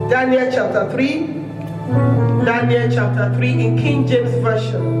Daniel chapter 3. Daniel chapter 3 in King James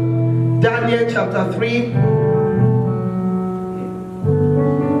Version. Daniel chapter 3,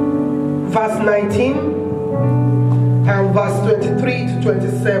 verse 19 and verse 23 to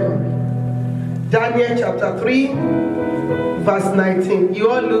 27. Daniel chapter 3, verse 19.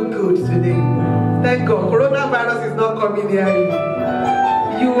 You all look good today. Thank God. Coronavirus is not coming near you.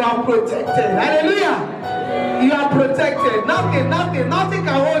 You are protected. Hallelujah. You are protected. Nothing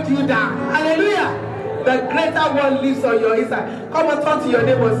can hold you down. Hallelujah. The greater one lives on your inside. Come and talk to your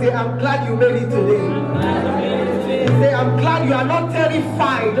neighbor and say, I'm glad you made it today. Say, I'm glad you are not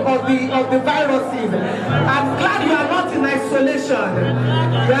terrified of the viruses. I'm glad you are not in isolation.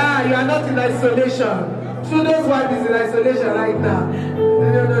 Yeah, you are not in isolation. To those one is in isolation right now.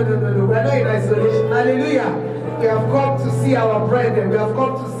 No. We are not in isolation. Hallelujah. We have come to see our brethren. We have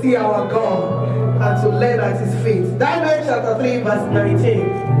come to see our God and to learn at his feet. Daniel chapter 3 verse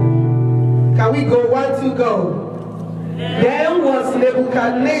 19. Can we go? 1, 2, go. Then was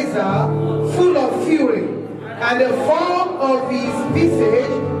Nebuchadnezzar full of fury, and the form of his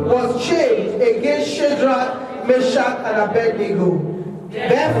visage was changed against Shadrach, Meshach, and Abednego.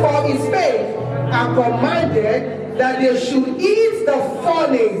 Therefore he spake and commanded that they should eat the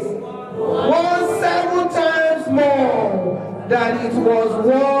furnace 7 times more than it was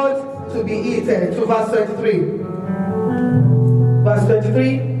worth to be eaten. To verse 23. Verse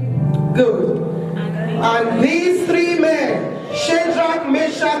 23. Good. And these 3 men, Shadrach,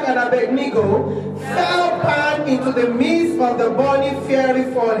 Meshach, and Abednego, fell pan into the midst of the burning fiery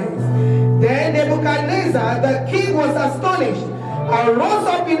furnace. Then Nebuchadnezzar the king was astonished, and rose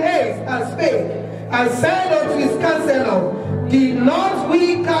up in haste, and spake, and said unto his counselor, Did not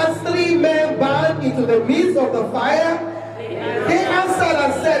we cast 3 men bound into the midst of the fire? They answered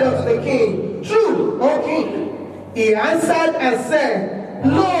and said unto the king, True, O king. He answered and said,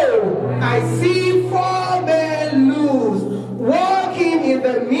 Lo, I see 4 men loose, walking in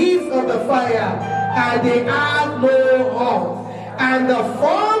the midst of the fire, and they have no hurt. And the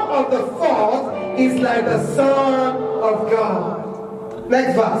form of the 4th is like the Son of God.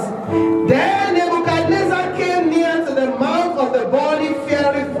 Next verse. Then Nebuchadnezzar came near to the mouth of the burning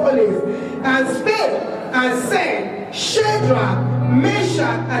fiery furnace, and spake and said, Shadrach,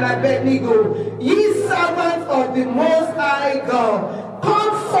 Meshach, and Abednego, ye servants of the Most High God,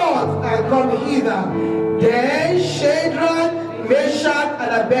 come forth and come hither. Then Shadrach, Meshach,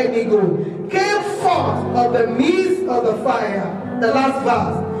 and Abednego came forth of the midst of the fire. The last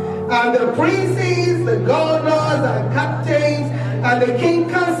verse. And the princes, the governors, and captains, and the king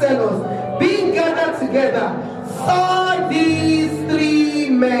counselors, being gathered together, saw these 3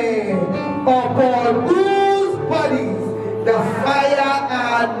 men, upon whose bodies the fire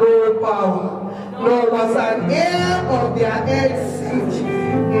had no power, nor was an hair of their heads singed,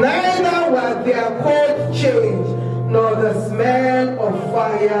 neither was their coat changed, nor the smell of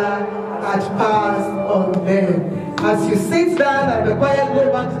fire had passed on them. As you sit down and the choir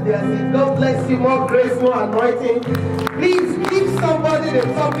go back to their seat, God bless you, more grace, more anointing. Please give somebody the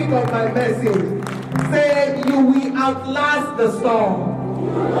topic of my message. Say, you will outlast the storm.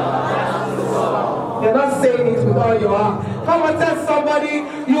 You're not saying it with all your heart. Come and tell somebody,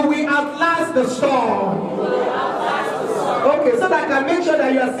 you will outlast the storm. Okay, so that I can make sure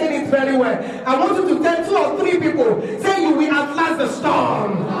that you are saying it very well. I want you to tell 2 or 3 people, say you will outlast the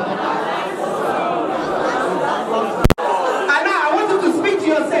storm. And now I want you to speak to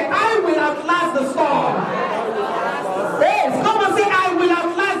you and say, I will outlast the storm. Yes, come and say, I will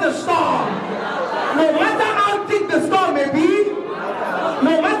outlast the storm. No matter how thick the storm may be,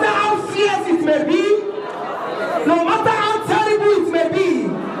 no matter how fierce it may be, no matter how terrible it may be,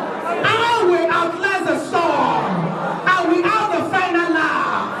 I will outlast the storm. I will have the final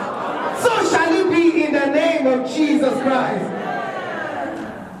laugh. So shall it be in the name of Jesus Christ.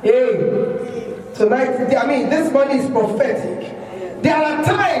 Hey, tonight, this morning is prophetic. There are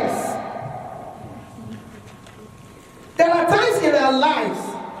times in our lives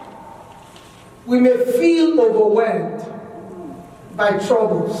we may feel overwhelmed by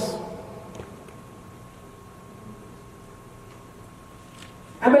troubles.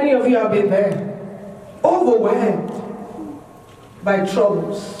 How many of you have been there? Overwhelmed by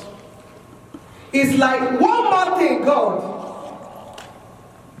troubles. It's like, one more thing, God,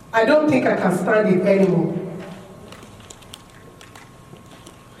 I don't think I can stand it anymore.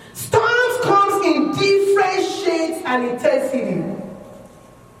 Storms comes in different shades and intensity.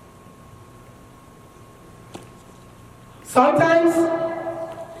 Sometimes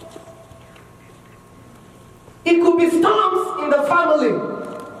it could be storms in the family.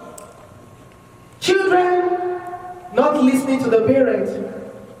 Children not listening to the parents.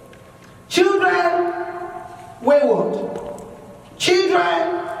 Children wayward.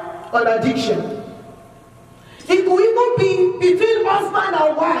 Children on addiction. It could even be between husband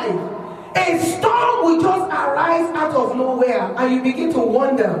and wife. A storm will just arise out of nowhere, and you begin to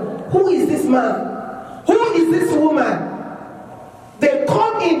wonder, who is this man? Who is this woman? They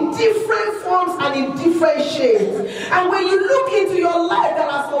come in different forms and in different shapes. And when you look into your life, there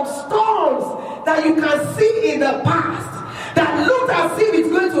are some storms that you can see in the past that looked as if it's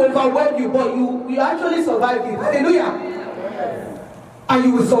going to overwhelm you, but you actually survived it. Hallelujah. And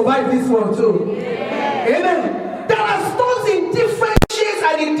you will survive this one too. Amen. There are storms in different shapes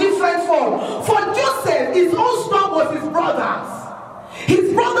and in different forms. For Joseph, his own storm was his brothers.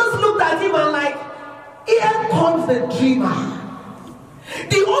 His brothers looked at him and like, here comes the dreamer.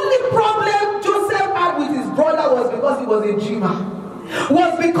 The only problem Joseph had with his brother was because he was a dreamer.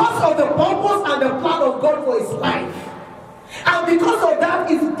 Was because of the purpose and the plan of God for his life. And because of that,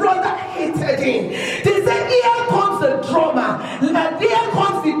 his brother hated him. They said, here comes the drummer. Here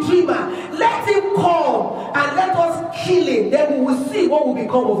comes the dreamer. Let him come and let us kill him. Then we will see what will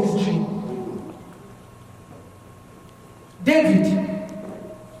become of his dream. David.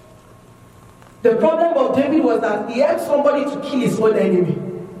 The problem of David was that he helped somebody to kill his own enemy.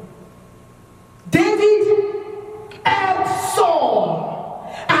 David helped Saul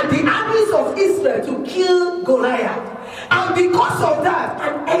and the armies of Israel to kill Goliath. And because of that,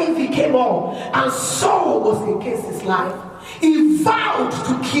 an envy came on, and Saul was against his life. He vowed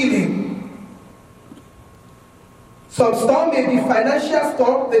to kill him. Some storm may be financial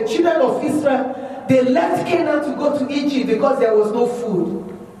storm. The children of Israel, they left Canaan to go to Egypt because there was no food.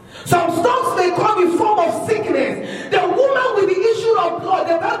 Some storms may come in form of sickness. The woman with the issue of blood,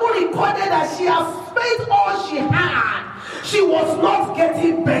 the Bible recorded that she has spent all she had. She was not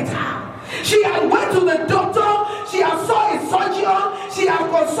getting better. She had went to the doctor, she had saw a surgeon, she had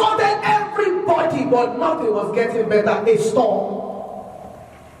consulted everybody, but nothing was getting better. A storm.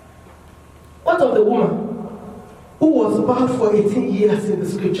 What of the woman who was bound for 18 years in the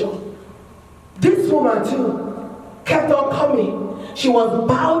scripture? This woman too kept on coming. She was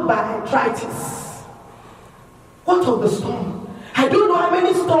bound by arthritis. What of the storm? I don't know how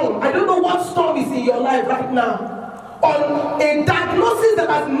many storms. I don't know what storm is in your life right now. On a diagnosis that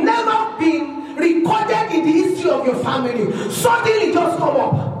has never been recorded in the history of your family. Suddenly just come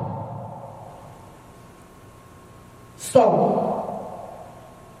up. Storm.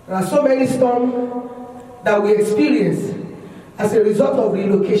 There are so many storms that we experience as a result of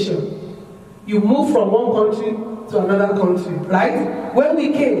relocation. You move from one country to another country, right? When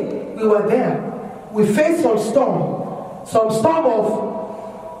we came, we were there. We faced some storm. Some storm of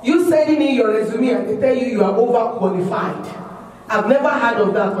you sending in your resume and they tell you are overqualified. I've never heard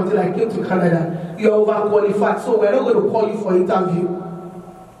of that until I came to Canada. You are overqualified, so we're not going to call you for interview.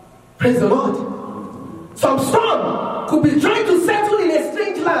 Praise the Lord. Some storm could be trying to settle in a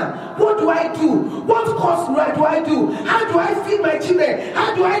strange land. What do I do? What course do I do? How do I feed my children?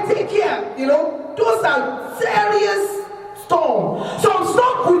 How do I take care? You know, those are serious storms. Some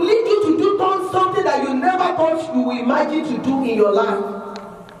storm could lead you to do something that you never thought you would imagine to do in your life.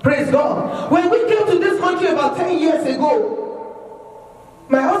 Praise God. When we came to this country about 10 years ago,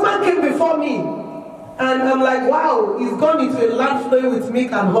 my husband came before me, and I'm like, wow, he's gone into a land flowing with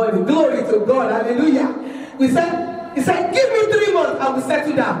milk and honey. Glory to God. Hallelujah. He said, give me 3 months and we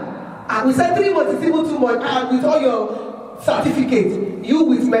settle down. And we said 3 months is even too much. And with all your certificates, you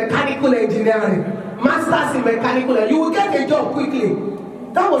with mechanical engineering, masters in mechanical engineering, you will get a job quickly.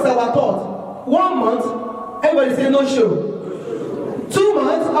 That was our thought. 1 month, everybody say no show. 2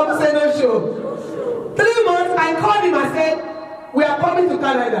 months, I would say no show. 3 months, I called him and said, we are coming to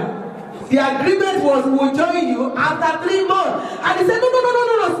Canada. The agreement was we will join you after 3 months. And he said, no,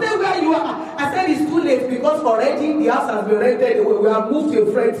 stay where you are. I said, it's too late because already the house has been rented. We have moved to a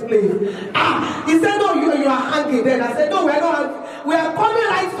friend's place. He said, no, you are hanging then. I said, no, we are not. We are coming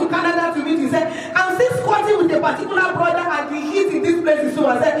right to Canada to meet. He said, I'm still squatting with a particular brother and the heat in this place is so.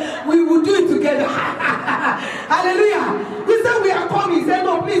 I said, we will do it together. Hallelujah. He said, we are coming. He said,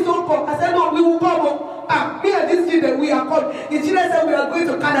 no, please don't come. I said, no, we will come. Me and these children, we are coming. The children said, we are going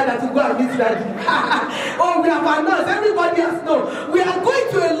to Canada to go and meet daddy. Oh, we have announced. Everybody has known. We are going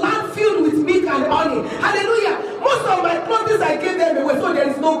to a land filled with milk and honey. Hallelujah. Most of my clothes I gave them away, so there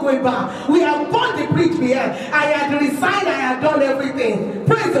is no going back. We have bought the bridge behind. I had resigned, I had done everything.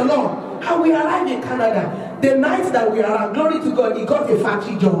 Praise the Lord. And we arrived in Canada. The night that we arrived, glory to God, he got a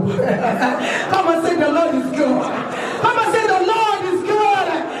factory job. Come and say the Lord is good. Come and say the Lord is good.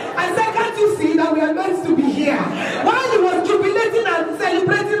 I said, can't you see that we are meant to be here? While he was jubilating and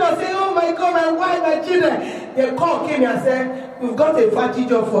celebrating and saying, oh my God, husband, my wife, my children. The call came and said, we've got a factory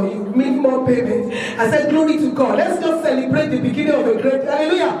job for you. Minimum payment. I said, glory to God. Let's just celebrate the beginning of a great,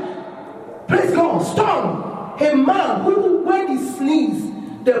 hallelujah. Praise God. Storm. A man who, when he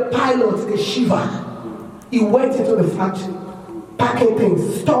sneezed, the pilot, the shiver. He went into the factory, packing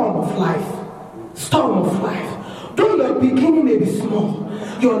things. Storm of life. Storm of life. Though your beginning may be small,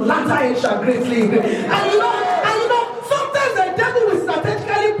 your latter end shall greatly increase. And you know, sometimes the devil will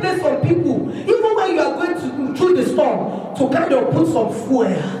strategically place on people, even when you are going through the storm, to kind of put some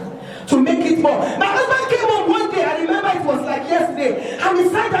fuel, to make it more. My husband came home one day, I remember it was like yesterday, and he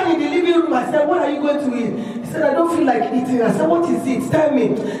sat down in the living room. I said, what are you going to eat? He said, I don't feel like eating. I said, what is it? Tell me.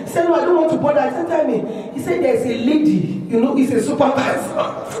 He said, no, I don't want to bother. I said, tell me. He said, there's a lady, he's a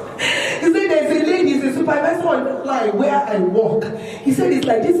supervisor. He said, there's a lady, he's a supervisor on the line where I work. He said, it's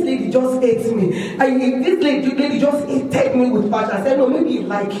like this lady just hates me. This lady just hated me with passion. I said, no, maybe he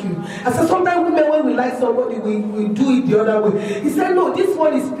like you. I said, sometimes women, when we like somebody, we do it the other way. He said, no, this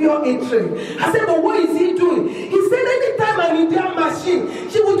one is pure hatred. I said, but what is he doing? He said, anytime I'm in their machine,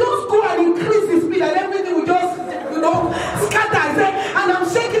 she will just go and increase the speed and everything will just, scatter. I said, and I'm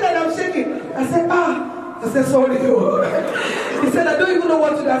shaking. I said, sorry. He said, I don't even know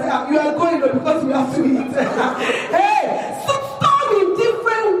what to do. I said, you are going because we have to eat. Hey, so storm in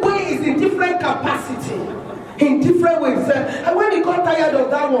different ways, in different capacity. In different ways. And when he got tired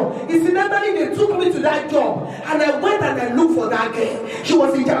of that one, incidentally, they took me to that job. And I went and I looked for that girl. She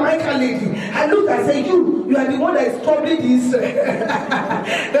was a Jamaican lady. I looked and said, you are the one that is troubling this.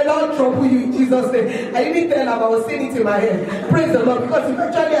 The Lord trouble you in Jesus' name. I didn't tell her, I was saying it in my head. Praise the Lord. Because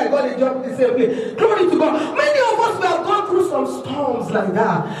eventually I got a job in the same place. Glory to God. Many of us we have gone through some storms like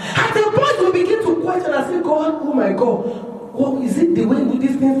that. At the point we begin to question and say, God, oh my God. Well, is it the way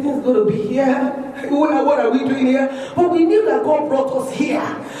this thing's going to be here? What are we doing here? But we knew that God brought us here.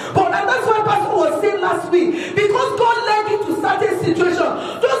 But and that's what Pastor was saying last week. Because God led you to certain situations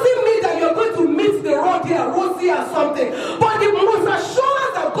doesn't mean that you're going to meet the road here, rosy or something. But the most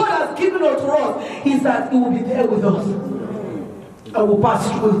assurance that God has given unto us is that He will be there with us. And we'll pass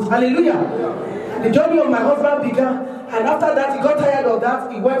through it. Hallelujah. The journey of my husband began. And after that, he got tired of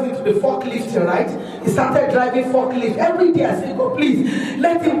that. He went into the forklift, right? He started driving forklift. Every day I said, God, please,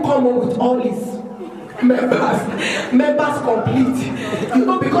 let him come home with all his members complete.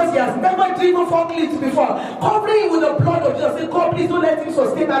 Because he has never driven forklift before. Covering him with the blood of Jesus. I said, God, please don't let him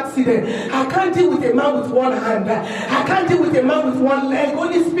sustain accident. I can't deal with a man with one hand. I can't deal with a man with one leg.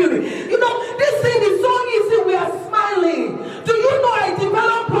 Holy Spirit. This thing is so easy. We are smiling. Do you know I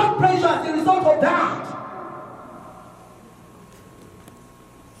developed blood pressure as a result of that?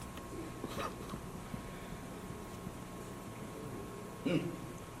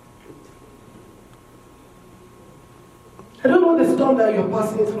 I don't know the storm that you're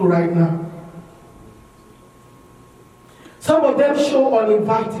passing through right now. Some of them show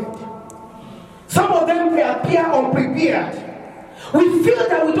uninvited. Some of them they appear unprepared. We feel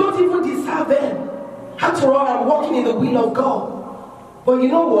that we don't even deserve them. After all, I'm walking in the will of God. But you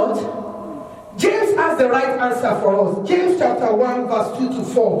know what? James has the right answer for us. James chapter 1 verse 2 to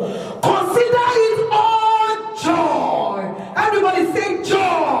 4. Consider it all joy. Everybody say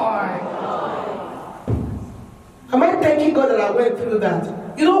joy. Am I thanking God that I went through that?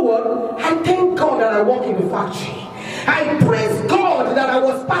 You know what? I thank God that I work in the factory. I praise God that I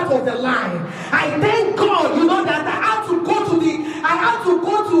was part of the line. I thank God, that I had to go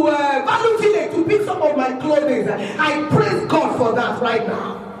to Value Village to pick some of my clothing. I praise God for that right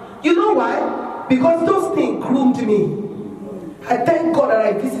now. You know why? Because those things groomed me. I thank God that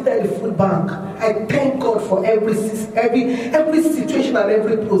I visited the food bank. I thank God for every situation and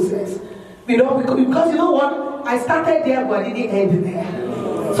every process. Because you know what? I started there, but I didn't end there.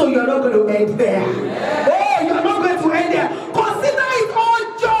 So you're not going to end there. Oh, you're not going to end there. Consider it all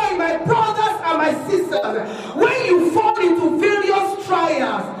joy, my brothers and my sisters, when you fall into various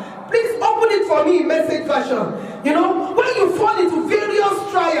trials. Please open it for me in message version. When you fall into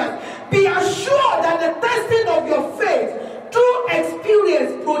various trials, be assured that the testing of your faith through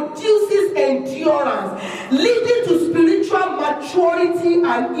experience produces endurance, leading to spiritual maturity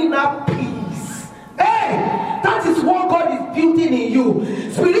and inner peace. Hey, that is what God is building in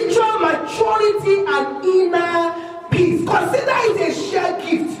you. Spiritual maturity and inner peace. Consider it a shared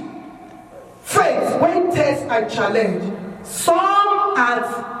gift. Friends, when tests and challenge, some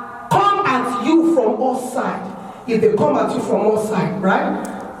come at you from all sides. If they come at you from all sides,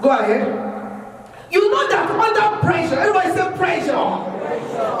 right? Go ahead. You know that under pressure, everybody say pressure.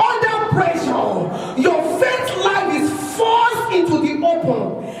 Under pressure, your faith life is forced into the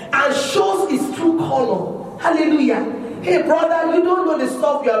open and shows its true color. Hallelujah. Hey, brother, you don't know the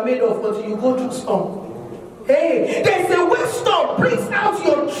stuff you are made of until you go through storm. Hey, there's a way storm brings out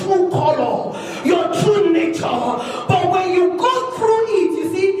your true color, your true nature. But when you go through it,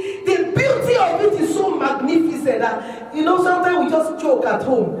 you see, the beauty of it is so magnificent that, you know, sometimes we just joke at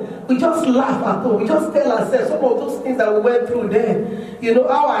home. We just laugh at home. We just tell ourselves some of those things that we went through then. You know,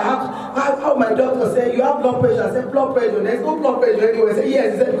 how my doctor said, you have blood pressure. I said, blood pressure? There's no blood pressure anyway. I said,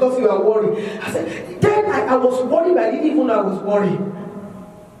 yes. He said, because you are worried. I said, then I was worried, but I didn't even know I was worried.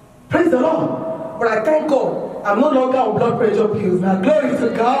 Praise the Lord. But I thank God, I'm no longer on blood pressure pills. Now, glory to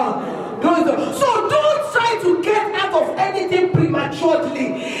God. Glory to God. So don't try to get out of anything prematurely.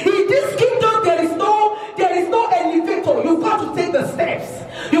 In this kingdom, there is no elevator. You've got to take the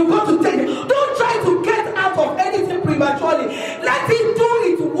steps. You've got to take it. Don't try to get out of anything prematurely. Let it do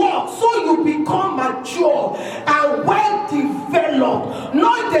its work so you become mature and well developed,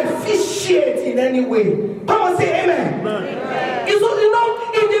 not deficient in any way. Come on, say amen. Amen. So, you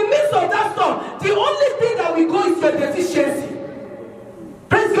know, in the midst of that stuff, the only thing that will go is your deficiency.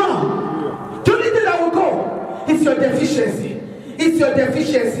 Praise God. The only thing that will go is your deficiency. It's your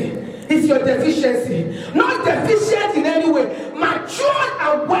deficiency. It's your deficiency. Not deficient in any way. Matured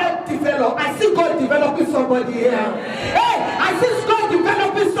and well developed. I see God developing somebody here. Hey, I see God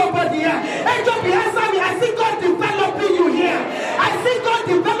developing somebody here. Hey, don't be answering me. I see God developing you here. I see God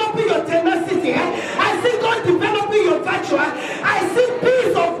developing your tenacity. I see God developing your virtue. I see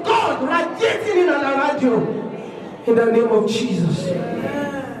peace of God radiating in and around you. In the name of Jesus.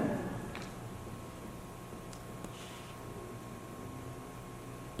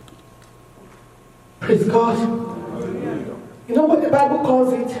 Praise God. You know what the Bible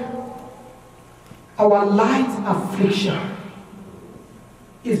calls it? Our light affliction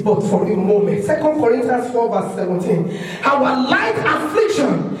is but for a moment. 2 Corinthians 4 verse 17. Our light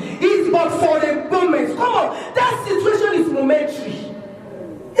affliction is but for a moment. Come on, that situation is momentary.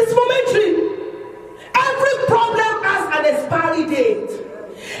 It's momentary. Every problem has an expiry date.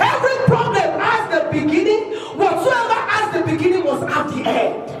 Every problem has the beginning. Whatsoever has the beginning must have the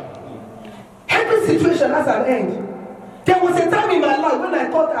end. Every situation has an end. There was a time in my life when I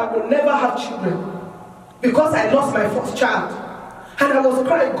thought I would never have children because I lost my first child. And I was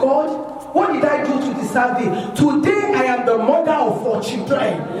crying, God, what did I do to deserve it? Today I am the mother of 4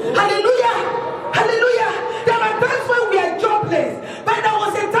 children. Hallelujah! Hallelujah! There were times when we are jobless. But there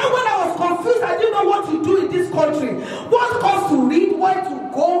was a time when I was confused. I didn't know what to do in this country. What course to read, where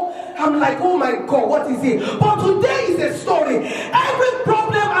to go. I'm like, oh my God, what is it? But today is a story. Every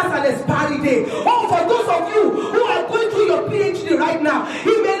problem has an expiry date. Oh, for those of you who are going through your PhD right now,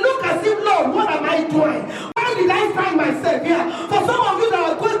 it may look as if, Lord, what am I doing? Why did I find myself here? For some of you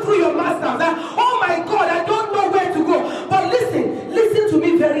that are going through your masters, oh my God, I don't know where to go. But listen to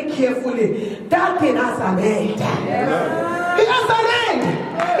me very carefully. That thing has an end. It has an end.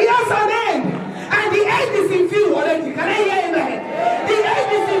 It has an end. And the end is in view already. Can I hear amen? The end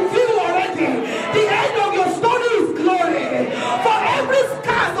is in view already. The end of your story is glory. For every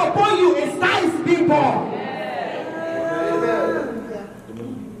scars upon you, a star is being born.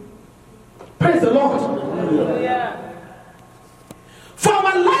 Praise the Lord. For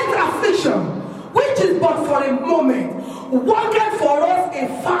our light affliction, which is but for a moment, worketh for us a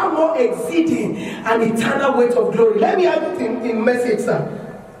far more exceeding and eternal weight of glory. Let me have it in message, sir.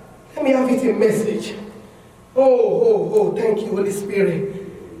 Let me have it in message. Oh, thank you, Holy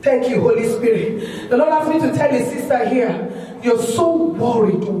Spirit. Thank you, Holy Spirit. The Lord asked me to tell his sister here, you're so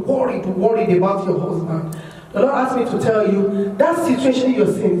worried about your husband. The Lord asked me to tell you, that situation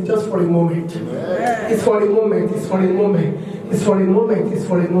you're seeing is just for a moment. It's for a moment, it's for a moment. It's for a moment, it's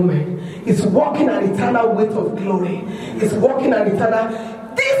for a moment. It's walking an eternal weight of glory. It's walking an eternal.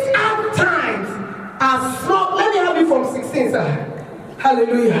 These are times are slow. Let me have it from 16, sir.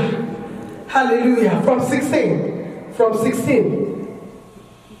 Hallelujah. Hallelujah. From 16. From 16.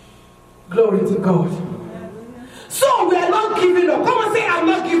 Glory to God. So we are not giving up. Come on, say, I'm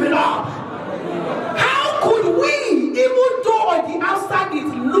not giving up. How could we, even though on the outside it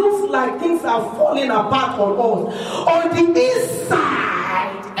looks like things are falling apart on us, on the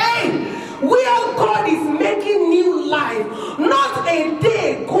inside, hey, where God is making new life, not a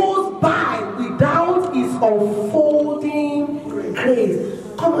day goes by without his unfolding grace.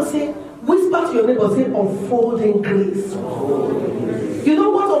 Come on, say, whisper to your neighbor, say, unfolding grace. You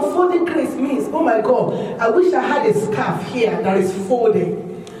know what unfolding grace means? Oh my God, I wish I had a scarf here that is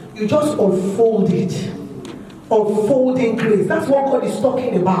folding. You just unfold it. Unfolding grace. That's what God is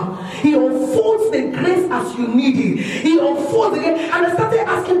talking about. He unfolds the grace as you need it. He unfolds it. And I started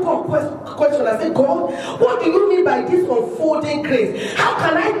asking God questions. question. I said, God, what do you mean by this unfolding grace? How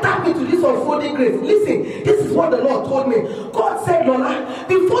can I tap into this unfolding grace? Listen, this is what the Lord told me. God said, Lola,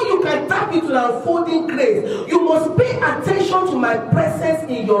 before you can tap into the unfolding grace, you must pay attention to my presence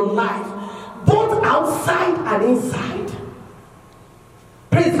in your life, both outside and inside.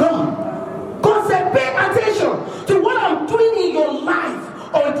 Praise God. God said, pay attention to what I'm doing in your life,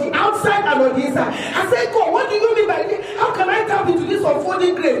 on the outside and on the inside. I said, God, what do you mean by this? How can I tap into this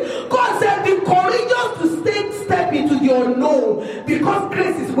unfolding grace? God said, be courageous to step into the unknown, because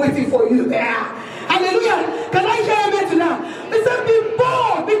grace is waiting for you there. Hallelujah. Can I hear amen to that? He said, be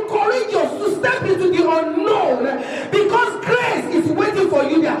bold, be courageous to step into the unknown, because grace is waiting for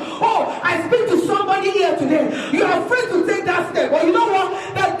you there. Oh, I speak to somebody here today. You are afraid to take that step. But you know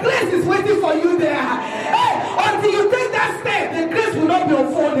what? That grace is waiting for you there. Hey, until you take that step, the grace will not be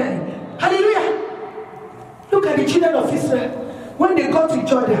unfolded. Hallelujah. Look at the children of Israel. When they got to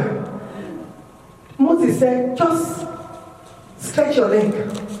Jordan, Moses said, just stretch your leg.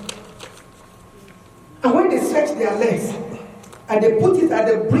 And when they stretched their legs and they put it at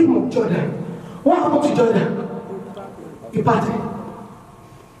the brim of Jordan, what happened to Jordan? He parted.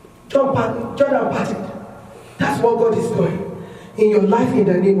 Jordan parted. That's what God is doing in your life in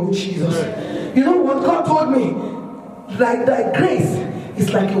the name of Jesus. You know what God told me? Like grace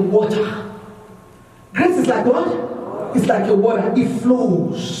is like a water. Grace is like what? It's like a water. It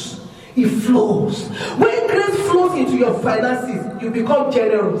flows. It flows. When grace flows into your finances, you become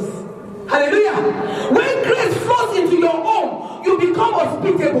generous. Hallelujah. When grace flows into your home, you become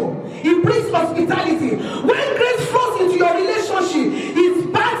hospitable. It brings hospitality. When grace flows into your relationship, it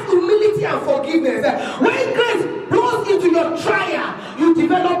sparks humility and forgiveness. When grace flows into your trial, you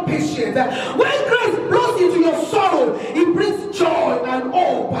develop patience. When grace flows into your sorrow, it brings joy and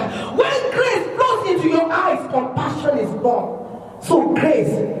hope. When grace flows into your eyes, compassion is born. So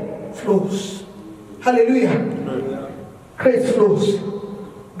grace flows. Hallelujah. Grace flows.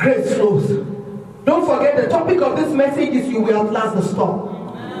 Grace flows. Don't forget, the topic of this message is you will outlast the storm.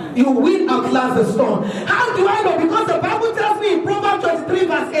 You will outlast the storm. How do I know? Because the Bible tells me in Proverbs 23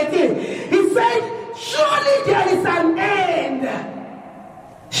 verse 18, it said, surely there is an end.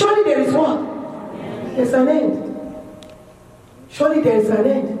 Surely there is what? There's an end. Surely there is an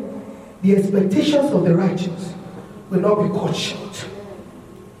end. The expectations of the righteous will not be cut short.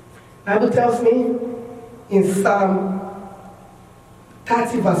 The Bible tells me in Psalm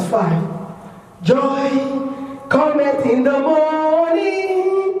 30 verse 5, joy cometh in the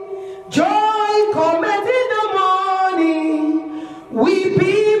morning, joy cometh in the morning,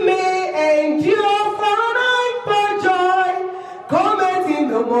 weeping may endure for a night, but joy cometh in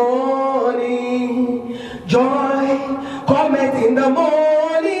the morning, joy cometh in the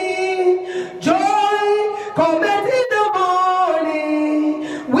morning, joy cometh in the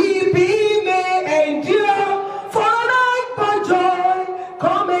morning, weeping may endure for a night, but joy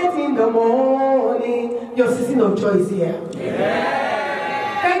cometh in the morning. Your season of joy is here.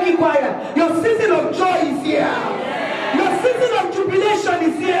 Yeah. Thank you, choir. Your season of joy is here. Yeah. Your season of jubilation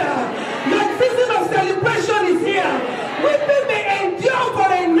is here. Your season of celebration is here. Weeping may endure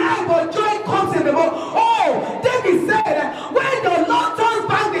for a night, but joy comes in the morning. Oh, David said, when the Lord turns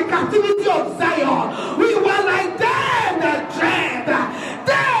back the captivity of Zion, we were like them that dread.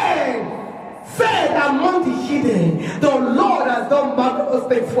 Then said among the hidden, the Lord has done marvelous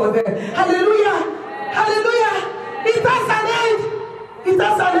things for them. Hallelujah. Hallelujah. It has an end. It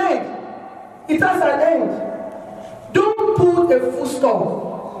has an end. It has an end. Don't put a full stop.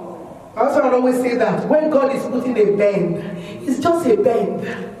 That's why I always say that. When God is putting a bend, it's just a bend.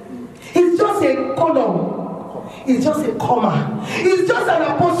 It's just a column. It's just a comma. It's just an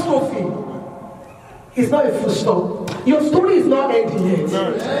apostrophe. It's not a full stop. Your story is not ending yet.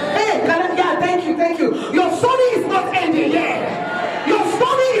 Hey, thank you. Your story is not ending yet. Your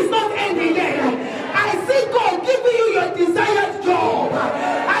story is not ending yet. I see God giving you your desired job.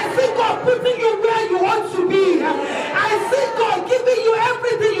 I see God putting you where you want to be. I see God giving you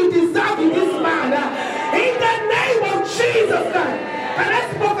everything you deserve in this man. In the name of Jesus Christ. And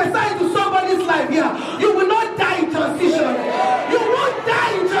let's prophesy to somebody's life here. You will not die in transition. You won't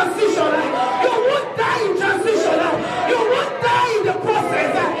die in transition. You won't die in transition. You won't die in the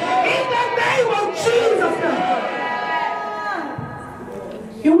process. In the name of Jesus Christ.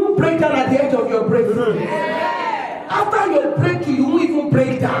 You won't break down at the edge of your breakthrough. After your breakthrough, you won't even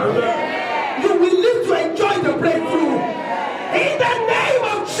break down. You will live to enjoy the breakthrough. In the name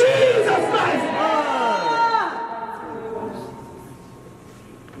of Jesus Christ.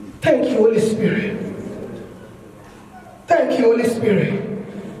 Thank you, Holy Spirit. Thank you, Holy Spirit.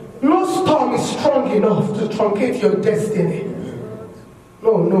 No storm is strong enough to truncate your destiny.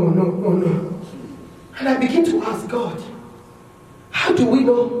 No. And I begin to ask God, how do we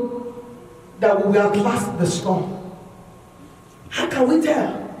know that we will outlast the storm? How can we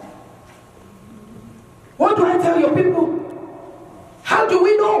tell? What do I tell your people? How do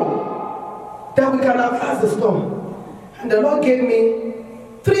we know that we can outlast the storm? And the Lord gave me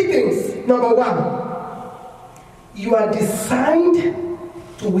 3 things. Number 1, you are designed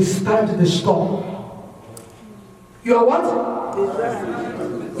to withstand the storm. You are what?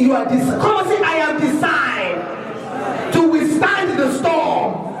 Designed. You are designed. Come and say, I am designed to withstand the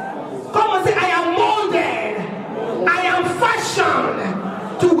storm. Come and say, I am molded. I am fashioned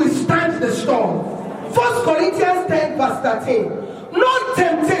to withstand the storm. 1 Corinthians 10 verse 13. No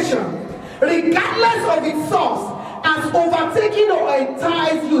temptation, regardless of its source, has overtaken or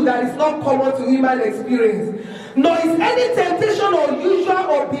enticed you that is not common to human experience. Nor is any temptation unusual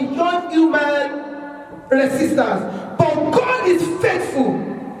or beyond human resistance. But God is faithful.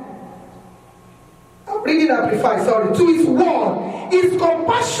 I'm reading Amplified, sorry. To his word, is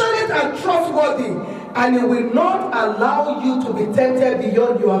compassionate and trustworthy, and he will not allow you to be tempted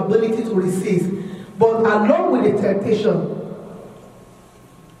beyond your ability to resist. But along with the temptation,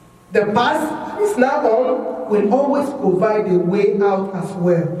 the past is now on, will always provide a way out as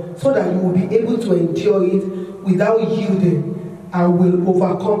well, so that you will be able to endure it without yielding, and will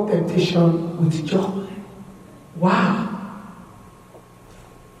overcome temptation with joy. Wow.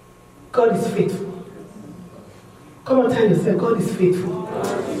 God is faithful. Come on, tell yourself, God is faithful.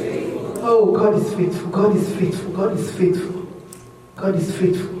 Oh, God is faithful. God is faithful. God is faithful. God is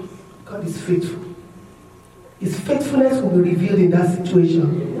faithful. God is faithful. His faithfulness will be revealed in that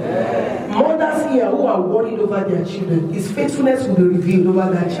situation. Amen. Mothers here who are worried over their children, his faithfulness will be revealed over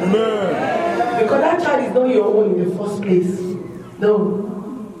that child. Amen. Because that child is not your own in the first place. No.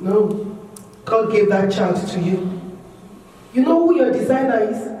 God gave that child to you. You know who your designer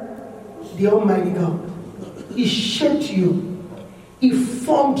is? The Almighty God. He shaped you. He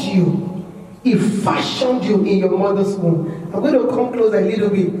formed you. He fashioned you in your mother's womb. I'm going to come close a little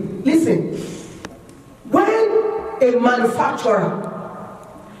bit. Listen. When a manufacturer,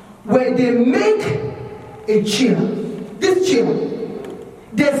 when they make a chair, this chair,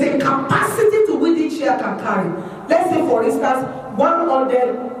 there's a capacity to which this chair can carry. Let's say, for instance,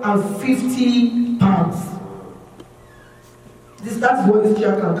 150 pounds. That's what this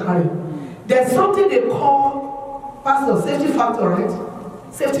chair can carry. There's something they call, Pastor, safety factor, right?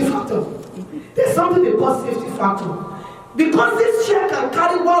 Safety factor. There's something they call safety factor. Because this chair can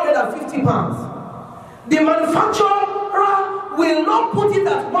carry 150 pounds. The manufacturer will not put it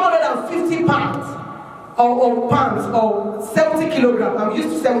at 150 pounds or pounds or 70 kilograms. I'm used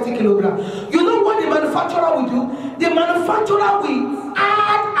to 70 kilograms. You know what the manufacturer will do? The manufacturer will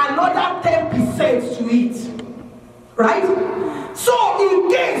add another 10% to it. Right? So in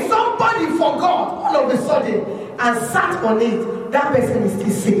case somebody forgot all of a sudden and sat on it, that person is still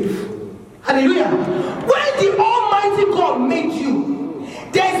safe. Hallelujah. When the Almighty God made you,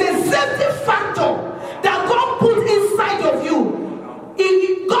 there's a safety factor that God put inside of you.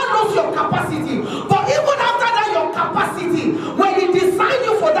 God knows your capacity. But even after that, your capacity, when he designed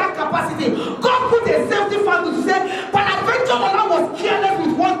you for that capacity, God put a safety factor to say, but adventure Ola was careless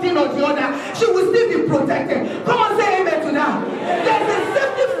with one thing or the other, she will still be protected. Come on, say amen to that. There's a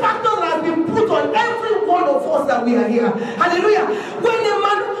safety factor that has been put on every one of us that we are here. Hallelujah.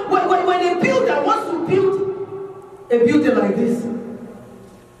 When a builder wants to build a building like this,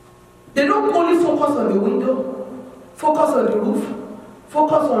 they don't only focus on the window, focus on the roof,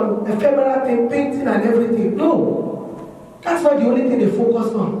 focus on ephemeral thing, painting and everything. No. That's not the only thing they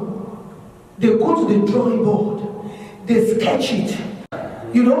focus on. They go to the drawing board. They sketch it.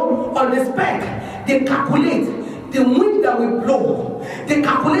 You know, on the spec, they calculate the wind that will blow. They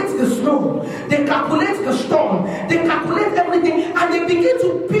calculate the snow. They calculate the storm. They calculate everything. And they begin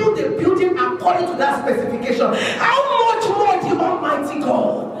to build the building according to that specification. How much more the Almighty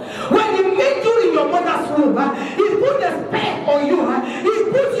God? When he made you in your mother's womb, he put the spec on you. He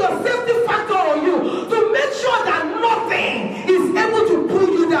put your safety factor on you to make sure that nothing is able to pull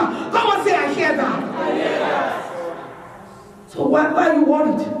you down. Come on, say, I hear that. I hear that. So why are you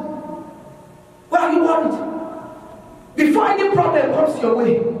worried? Why are you worried? Before any problem comes your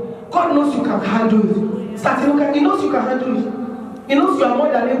way, God knows you can handle it. He knows you can handle it. He knows you are more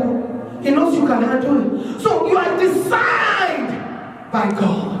than able. He knows you can handle it. So you are designed by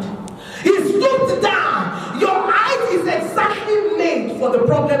God. He stooped down. Your height is exactly made for the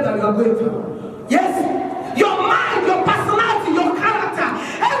problem that you are going through. Yes? Your mind, your personality, your character,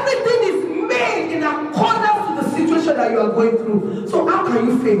 everything is made in accordance to the situation that you are going through. So how can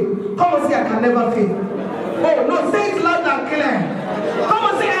you fail? Come on, say, I can never fail. Oh, no, say it loud and clear. Come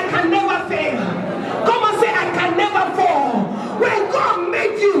on, say, I can never fail. Come on, say, I can never fall. When God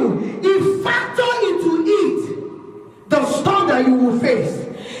made you, He factored into it the storm that you will face.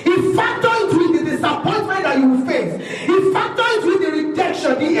 He factored into it the disappointment that you will face. He factored into it the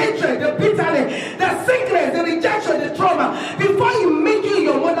rejection, the hatred, the bitterness, the sickness, the rejection, the trauma. Before He made you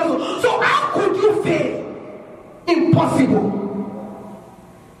your mother. So how could you fail? Impossible.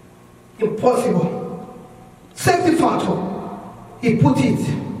 Impossible. Safety factor. He put it.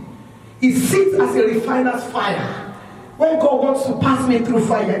 He sits as a refiner's fire. When God wants to pass me through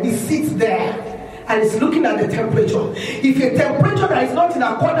fire, He sits there and is looking at the temperature. If a temperature that is not in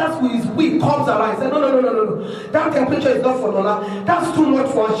accordance with His will comes around, he says, no. That temperature is not for Lola. That's too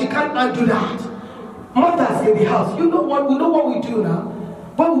much for her. She can't undo that. Mothers in the house, you know what we do now?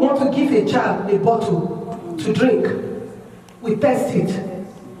 When we want to give a child a bottle to drink, we test it.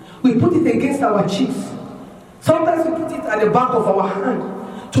 We put it against our cheeks. Sometimes we put it at the back of our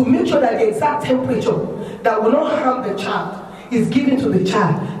hand to make sure that the exact temperature that will not harm the child is given to the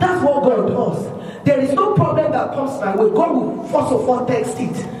child. That's what God does. There is no problem that comes my way. God will first of all test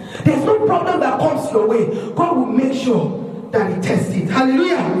it. There is no problem that comes your way. God will make sure that He tests it.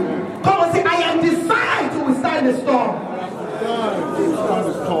 Hallelujah. Come on, say, I am designed to withstand the storm.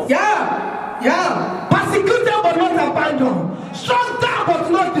 Yeah. Persecuted but not abandoned. Struck down but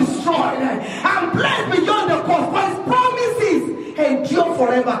not destroyed. I'm blessed beyond the cost. For His promises endure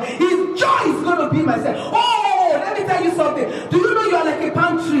forever. His joy is going to be myself. Oh, let me tell you something. Do you know you are like a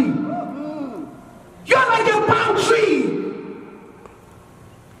palm tree? You are like a palm tree.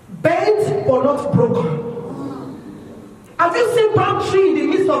 Bent but not broken. Have you seen palm tree in the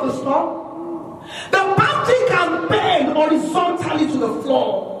midst of the storm? The palm tree can bend horizontally to the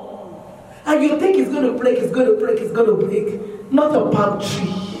floor. And you think it's going to break, it's going to break, it's going to break. Not a palm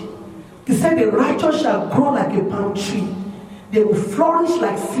tree. He said the righteous shall grow like a palm tree. They will flourish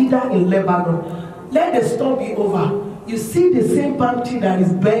like cedar in Lebanon. Let the storm be over. You see the same palm tree that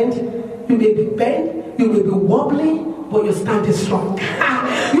is bent. You may be bent, you may be wobbly, but you stand strong.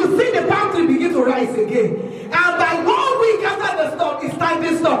 You see the palm tree begin to rise again. And by 1 week after the storm, it's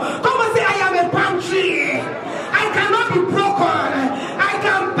standing strong. Come and say, I am a palm tree. I cannot be broken. I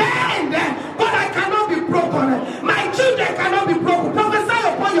can bend, but I cannot be broken. My children cannot be broken. Prophesy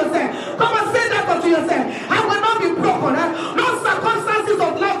upon yourself. Come and say that unto yourself. I will not be broken. No circumstances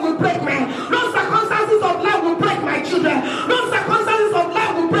of life will break me. No circumstances of life will break my children. No circumstances of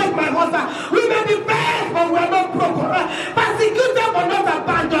life will break my husband. We may be bad, but we are not broken. Persecuted, but not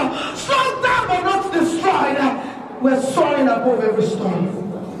abandoned. Struck down, but not destroyed. We're soaring above every storm.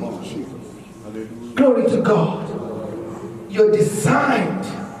 Glory to God. You're designed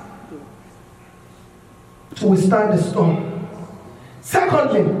to withstand the storm.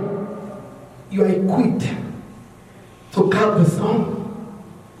 Secondly, you are equipped to calm the storm.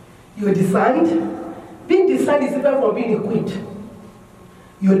 You are designed. Being designed is different from being equipped.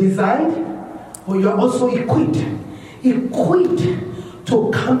 You are designed, but you are also equipped. Equipped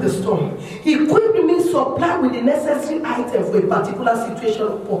to calm the storm. Equipped means supply with the necessary items for a particular situation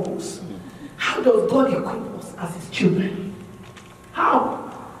or purpose. How does God equip us as His children? How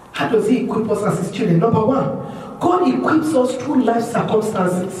does He equip us as His children? Number one, God equips us through life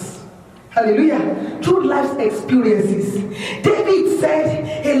circumstances. Hallelujah. Through life's experiences. David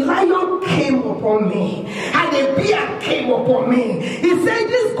said, a lion came upon me and a bear came upon me. He said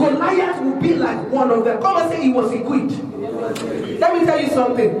this Goliath will be like one of them. Come and say he was equipped. Let me tell you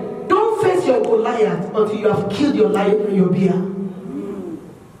something. Don't face your Goliath until you have killed your lion and your bear.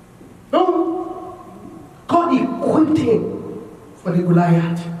 No. God equipped him for the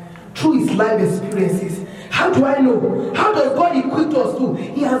Goliath through his life experiences. How do I know? How does God equip us to?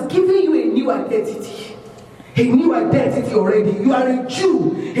 He has given you a new identity. A new identity already. You are a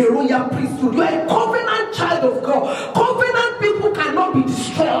Jew, a royal priesthood. You are a covenant child of God. Covenant people cannot be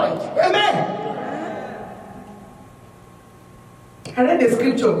destroyed. Amen. I read the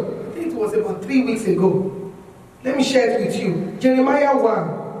scripture. I think it was about 3 weeks ago. Let me share it with you. Jeremiah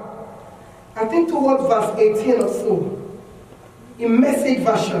 1. I think towards verse 18 or so. In Message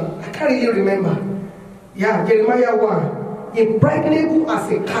version. I can't really remember. Yeah, Jeremiah 1. Impregnable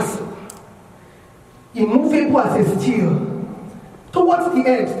as a castle. Immovable as a steel. Towards the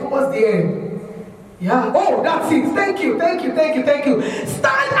end. Yeah. Oh, that's it. Thank you.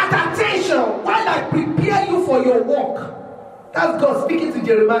 Stand at attention while I prepare you for your work. That's God speaking to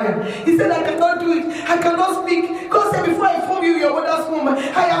Jeremiah. He said, I cannot do it. I cannot speak. God said, before I form you, your mother's womb,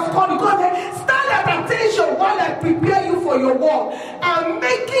 I have called you. God said, stand at attention while I prepare you for your work. I'm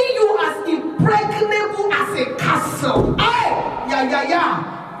making you as impregnable as a castle.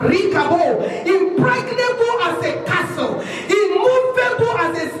 Yeah. Rikabo. Impregnable as a castle. Immovable immovable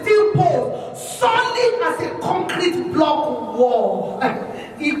as a steel post, solid as a concrete block wall.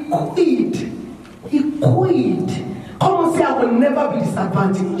 He quit. He quit. Come and say, I will never be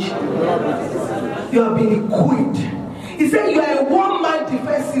disadvantaged. You have been equipped. He said, you are a one-man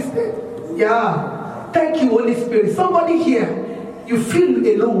defense system. Yeah. Thank you, Holy Spirit. Somebody here, you feel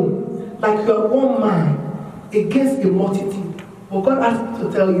alone, like you are one man against a multitude. But God asked me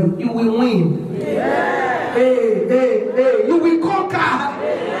to tell you, you will win. Yeah. Hey, you will conquer.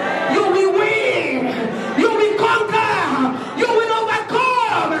 Yeah. You will win. You will conquer. You will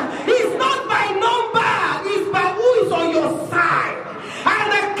overcome. It's not by number, it's by who is on your side.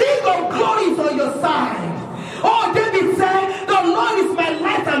 And the King of glory is on your side. Oh, David said, the Lord is my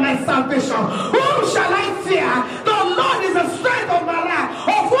light and my salvation. Whom shall I fear? The Lord is the strength of my life.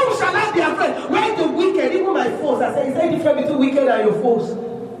 Of whom shall I be afraid? When the wicked, even my foes, I say, is there a difference between wicked and your foes?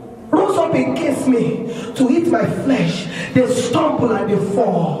 Rose up against me to eat my flesh. They stumble and they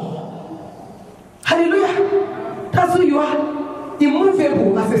fall. Hallelujah. That's who you are.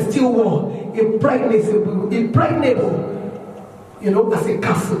 Immovable as a steel wall. Impregnable, as a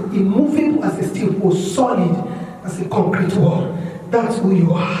castle. Immovable as a steel wall. Solid as a concrete wall. That's who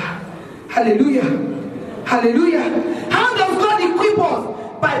you are. Hallelujah. Hallelujah. How does God equip us?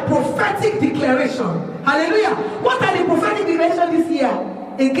 By prophetic declaration. Hallelujah. What are the prophetic declarations this year?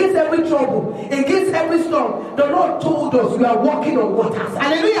 Against every trouble, against every storm, the Lord told us we are walking on waters.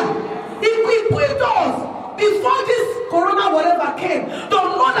 Hallelujah. He equipped us before this corona whatever came. The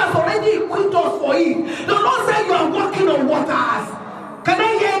Lord has already equipped us for it. The Lord said you are walking on waters. Can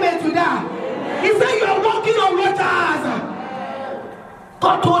I hear amen to that? He said you are walking on waters.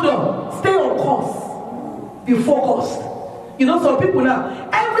 God told them, stay on course. Be focused. You know, some people now,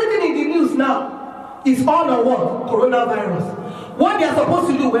 everything in the news now is all on what? Coronavirus. What they are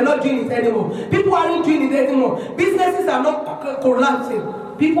supposed to do, we're not doing it anymore. People aren't doing it anymore. Businesses are not collapsing.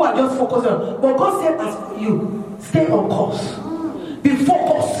 People are just focused on. But God said, as for you, stay on course. Be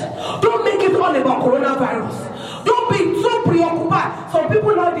focused. Don't make it all about coronavirus. Don't be so preoccupied. Some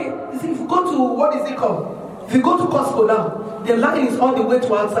people now, if you go to, what is it called? If you go to Costco now, the line is all the way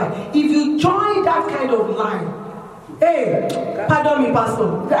to outside. If you join that kind of line, hey, pardon me,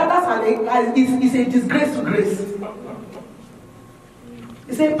 Pastor, it's a disgrace to grace.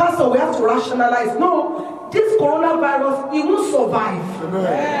 He said, Pastor, we have to rationalize. No, this coronavirus, it won't survive.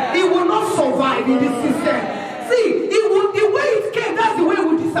 Amen. It will not survive in this system. See, the way it came, that's the way it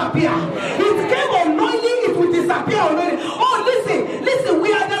will disappear. It came unknowingly, it will disappear unknowingly. Oh, listen,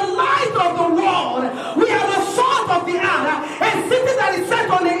 we are the light of the world. We are the salt of the earth. A city that is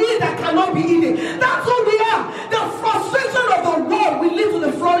set on a hill that cannot be hidden. That's who we are. The frustration of the world will lead to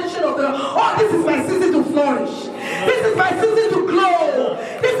the flourishing of the world. Oh, this is my season to flourish. This is my season to glow.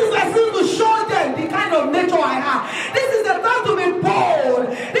 This is my season to show them the kind of nature I have. This is the time to be bold.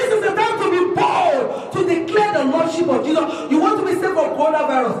 This is the time to be bold. To declare the Lordship of Jesus. You want to be saved from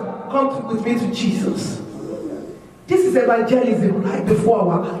coronavirus? Come with me to Jesus. This is evangelism right before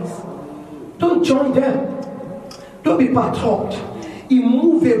our eyes. Don't join them. Don't be perturbed.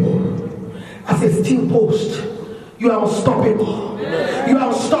 Immovable as a steel post. You are unstoppable. You are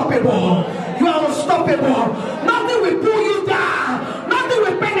unstoppable. You are unstoppable. Nothing will pull you down. Nothing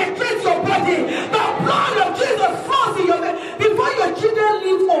will penetrate your body. The blood of Jesus flows in your veins. Before your children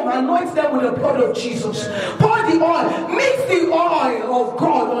leave home, anoint them with the blood of Jesus. Pour the oil. Mix the oil of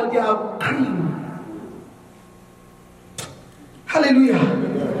God on their cream.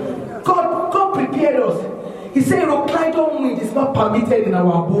 Hallelujah. God prepared us. He said, Euroclydon wind is not permitted in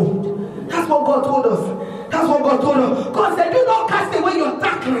our abode. That's what God told us. That's what God told us. God said, do not cast away your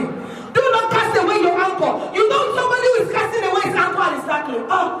tackling. Do not cast away your anchor. You know somebody who is casting away his anchor and is tackling.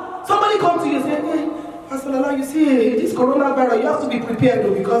 Somebody comes to you and says, hey, Pastor Lala, you see, this coronavirus, you have to be prepared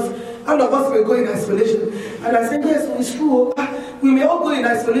though, because all of us will go in isolation. And I said, yes, it's true. We may all go in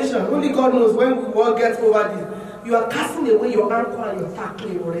isolation. Only God knows when we will get over this. You are casting away your anchor and your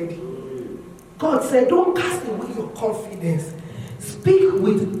tackling already. God said, don't cast away your confidence. Speak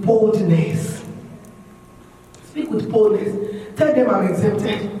with boldness. Speak with boldness. Tell them I'm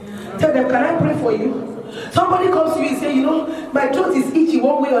exempted. Tell them, can I pray for you? Somebody comes to you and say, you know, my throat is itchy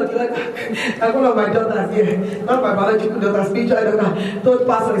one way or the other. Like one of my daughters here, not my biological daughter, spiritual daughter, told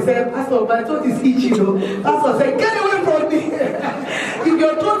Pastor, he said, Pastor, my throat is itchy, though. Pastor said, get away from me. If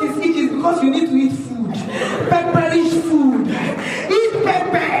your throat is itchy, it's because you need to eat food. Pepperish food. Eat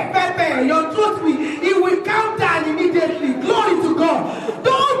pepper. Your throat will calm down immediately. Glory to God.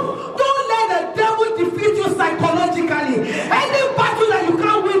 Don't let the devil defeat you psychologically. Any battle that you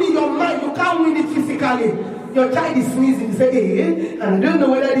can't win in your mind, you can't win it physically. Your child is sneezing. You say, hey, and I don't know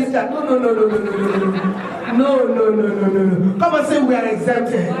whether this child. No. No. Come and say we are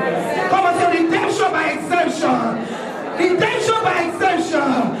exempted. Come and say redemption by exemption. Redemption by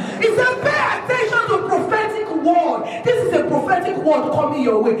exemption. It says pay attention to prophetic word. This is a prophetic word coming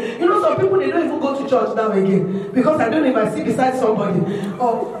your way. You know, some people, they don't even go to church now again. Because I don't know if I see beside somebody.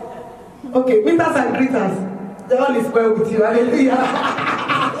 Oh, okay, meeters and greeters. All is well with you. Hallelujah.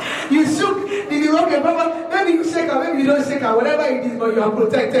 You shook. Did you okay, Papa? Maybe you shake her, maybe you don't shake her. Whatever it is, but you are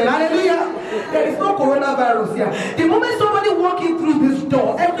protected. Hallelujah. There is no coronavirus here. The moment somebody walking through this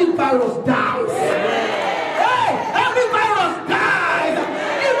door, every virus dies. Hey, every virus dies.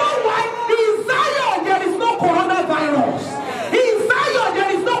 You know why? In Zion, there is no coronavirus. In Zion,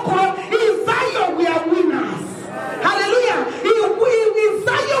 there is no corona. In Zion, we are winners. Hallelujah. In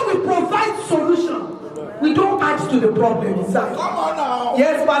Zion, we provide solution. We don't add to the problem inside. Come on now.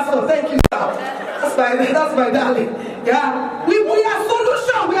 Yes, Pastor. Thank you, sir. That's my darling. Yeah. We are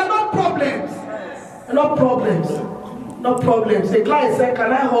solution. We are not problems. We're not problems. Not problems. A client said,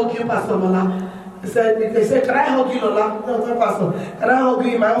 "Can I hug you, Pastor Lola?" They said, "Can I hug you, Lola?" No, Pastor. "Can I hug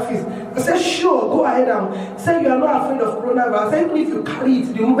you in my office?" I said, "Sure, go ahead and say you are not afraid of coronavirus." I said, "Even if you carry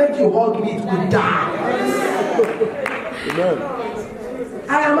it, the moment you hug me, it will die." Amen.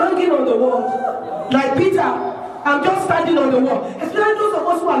 I am hanging on the wall. Like Peter, I'm just standing on the wall. Especially those of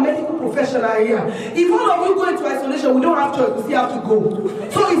us who are medical professionals here. If all of you go into isolation, we don't have choice. We still have to go.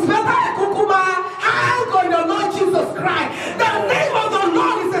 So it's better Kukuma, hang on the Lord Jesus Christ. The name of the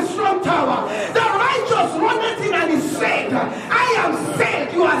Lord is a strong tower. The righteous runneth in and is saved. I am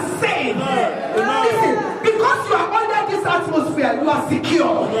saved. You are saved. Listen, because you are under this atmosphere, you are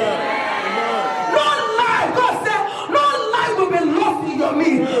secure. No lie. God said, no lie will be lost in your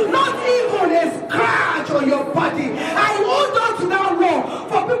midst. Not even a scratch on your body. I hold on to that wall.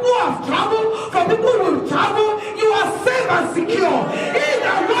 For people who have traveled, for people who will travel, you are safe and secure. He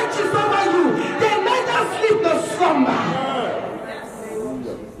that watches over you, they neither sleep nor slumber.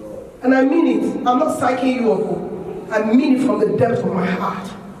 And I mean it. I'm not psyching you up. I mean it from the depth of my heart.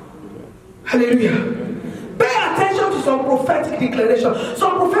 Hallelujah. Pay attention to some prophetic declaration.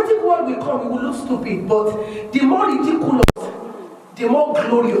 Some prophetic word will come, it will look stupid, but the more ridiculous, the more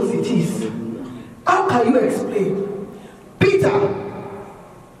glorious it is. How can you explain?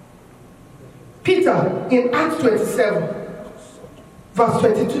 Peter in Acts 27, verse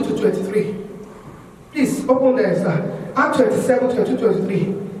 22 to 23. Please open there, sir. Acts 27, 22,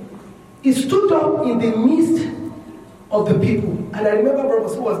 23. He stood up in the midst of the people. And I remember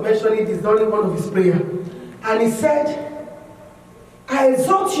Brother who was mentioning this during one of his prayers. And he said, "I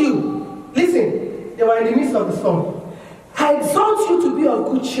exhort you." Listen, they were in the midst of the storm. "I exhort you to be of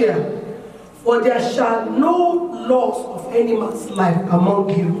good cheer, for there shall no loss of any man's life among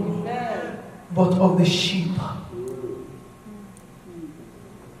you, but of the sheep."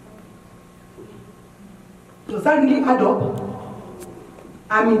 Does that really add up?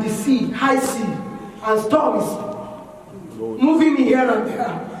 I'm in the sea, high sea, and storm is moving me here and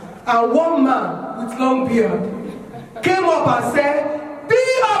there. And one man with long beard came up and said, "Be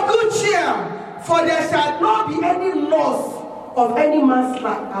of good cheer, for there shall not be any loss of any man's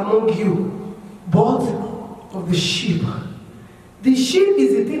life among you, but of the sheep." The sheep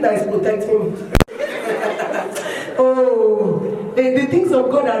is the thing that is protecting me. Oh, the things of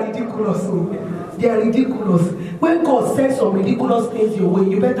God are ridiculous. They are ridiculous. When God sends some ridiculous things your way,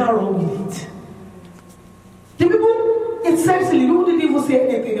 you better run with it. The people, essentially, you didn't even say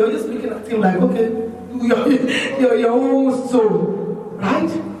anything. They were just looking at him like, okay, your own soul.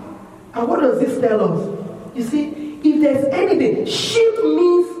 Right? And what does this tell us? You see, if there's anything, sheep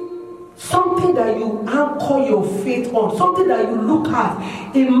means something that you anchor your faith on, something that you look at,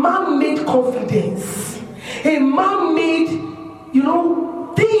 a man-made confidence, a man-made,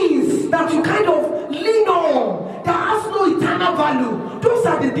 things that you kind of lean on, that has no eternal value. Those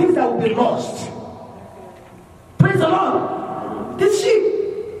are the things that will be lost. Praise the Lord. The sheep,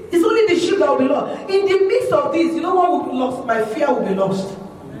 it's only the sheep that will be lost. In the midst of this, you know what will be lost? My fear will be lost.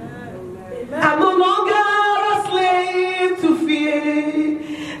 I'm no longer a slave to fear.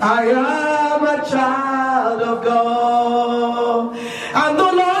 I am a child of God. I'm no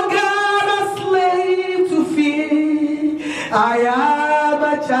longer a slave to fear. I am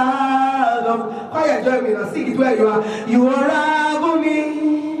a child of God. Quiet, join me now. Sing it where you are. You unravel me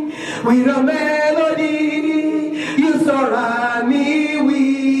with a melody. You surround me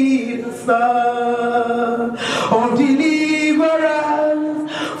with the sun of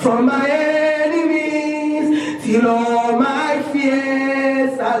deliverance from my enemies till all my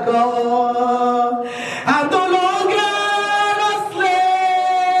fears are gone. I'm no longer a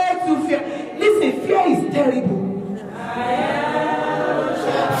slave to fear. Listen, fear is terrible.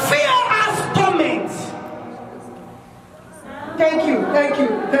 Fear has torment.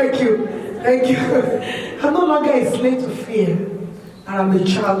 Thank you. I'm no longer a slave to fear, and I'm a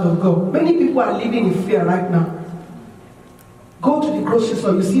child of God. Many people are living in fear right now. Go to the grocery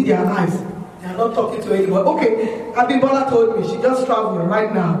store, you see their eyes. They are not talking to anybody. Okay, Abimbola told me, she just traveled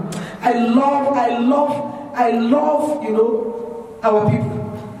right now. I love, our people.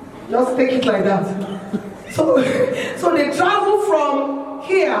 Just take it like that. So they travel from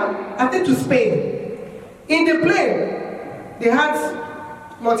here, I think, to Spain. In the plane, they had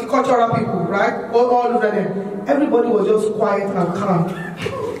multicultural people, right? All over there. Everybody was just quiet and calm.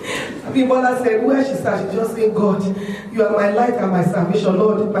 Abimbola said, where she started, she just saying, God, you are my light and my salvation.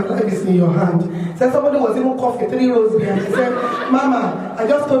 Lord, my life is in your hand. Said somebody was even coughing 3 rows behind. He said, Mama, I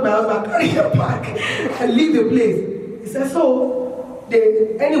just told my husband, carry your bag and leave the place. He said, so,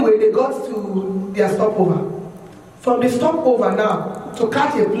 they got to their stopover. From the stopover now, to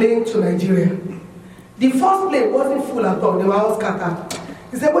catch a plane to Nigeria. The first plane wasn't full at all, they were all scattered.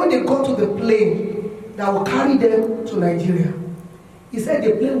 He said, when they got to the plane that will carry them to Nigeria, he said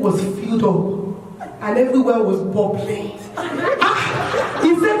the plane was filled up and everywhere was bubbling.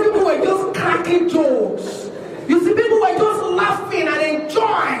 He said people were just cracking jokes. You see, people were just laughing and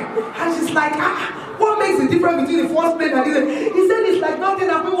enjoying. And she's like, what makes the difference between the first plane and this? He said it's like nothing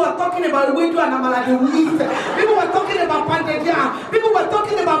that people were talking about the window and Amala the week. People were talking about Pantedia. People were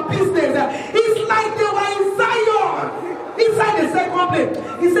talking about business. It's like they were in Zion. Inside the second plane.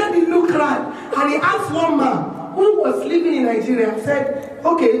 He said he looked around and he asked one man who was living in Nigeria, said,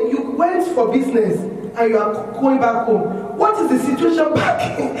 okay, you went for business and you are going back home. What is the situation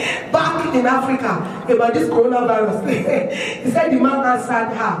back in Africa about this coronavirus? He said the man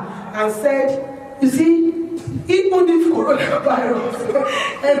answered her and said, you see, even if coronavirus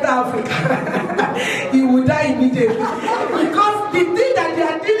enter Africa, he will die immediately. Because the thing that they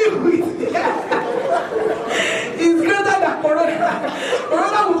are dealing with is greater than corona.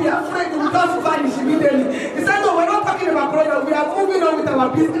 Corona will be afraid, it will just vanish immediately. He said, no, we're not talking about corona, we are moving on with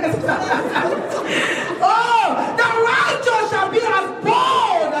our business. Oh, the righteous shall be as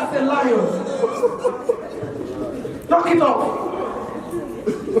bold as a lion. Knock it off.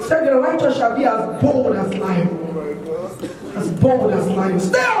 He said the righteous shall be as bold as lion. As bold as lion.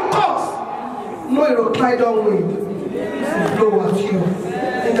 Stay on course. No, it will climb down wind. Blow at you.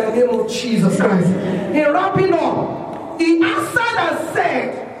 In the name of Jesus Christ. In wrapping up, he answered and said,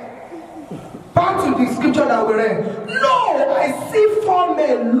 back to the scripture that we read, no, I see 4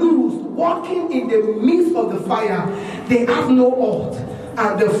 men loose, walking in the midst of the fire. They have no ought,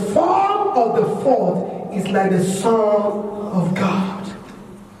 and the form of the 4th is like the Son of God.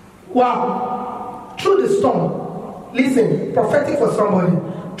 Wow. Through the storm, listen, prophetic for somebody.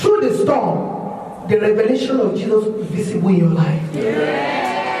 Through the storm, the revelation of Jesus will be visible in your life.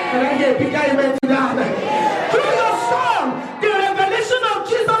 Yeah. Can I get a big amen to that? Through your storm, the revelation of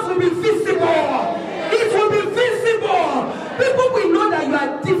Jesus will be visible. It will be visible. People will know that you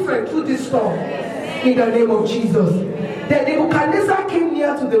are different through this storm. In the name of Jesus. Then Nebuchadnezzar came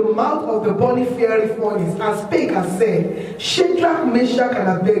near to the mouth of the burning fiery furnace and spake and said, Shadrach, Meshach, and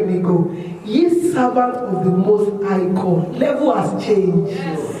Abednego, ye servants of the Most High God. Level has changed.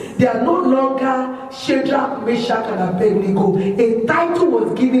 They are no longer Shadrach, Meshach, and Abednego. A title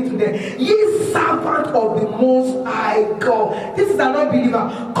was given to them. Ye servant of the Most High God. This is an unbeliever.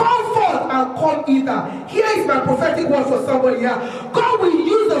 Come forth and come hither. Here is my prophetic word for somebody here. God will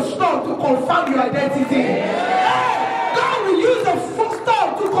use the storm to confirm your identity. God will use the storm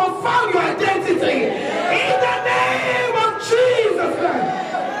to confirm your identity. In the name of Jesus Christ.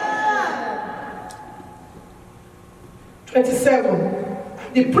 27.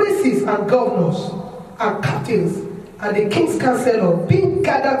 The princes and governors and captains and the king's counselor being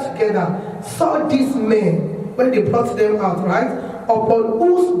gathered together saw these men when they brought them out, right? Upon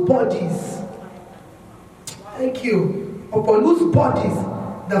whose bodies, thank you, upon whose bodies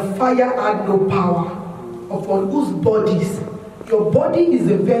the fire had no power. Upon whose bodies, your body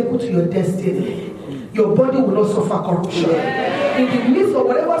is a vehicle to your destiny. Your body will not suffer corruption. In the midst of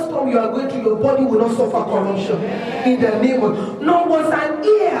whatever storm you are going through, your body will not suffer corruption. In the name of, nor was an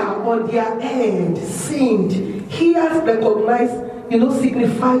ear on their head singed. Ears recognize,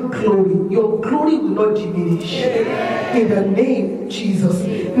 signify glory. Your glory will not diminish. In the name of Jesus.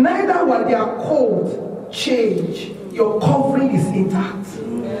 Neither will their coat change. Your covering is intact.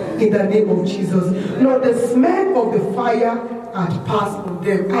 In the name of Jesus. Nor the smell of the fire had passed on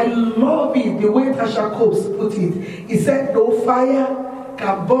them. I love it, the way Tasha Cobbs put it. He said, no fire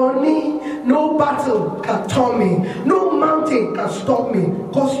can burn me, no battle can turn me, no mountain can stop me,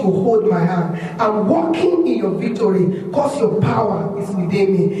 because you hold my hand. I'm walking in your victory, because your power is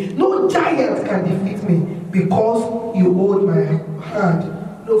within me. No giant can defeat me, Because you hold my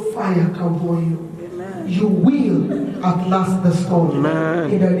hand, no fire can burn you. You will outlast the storm.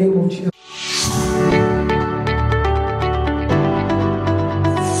 In the name of Jesus.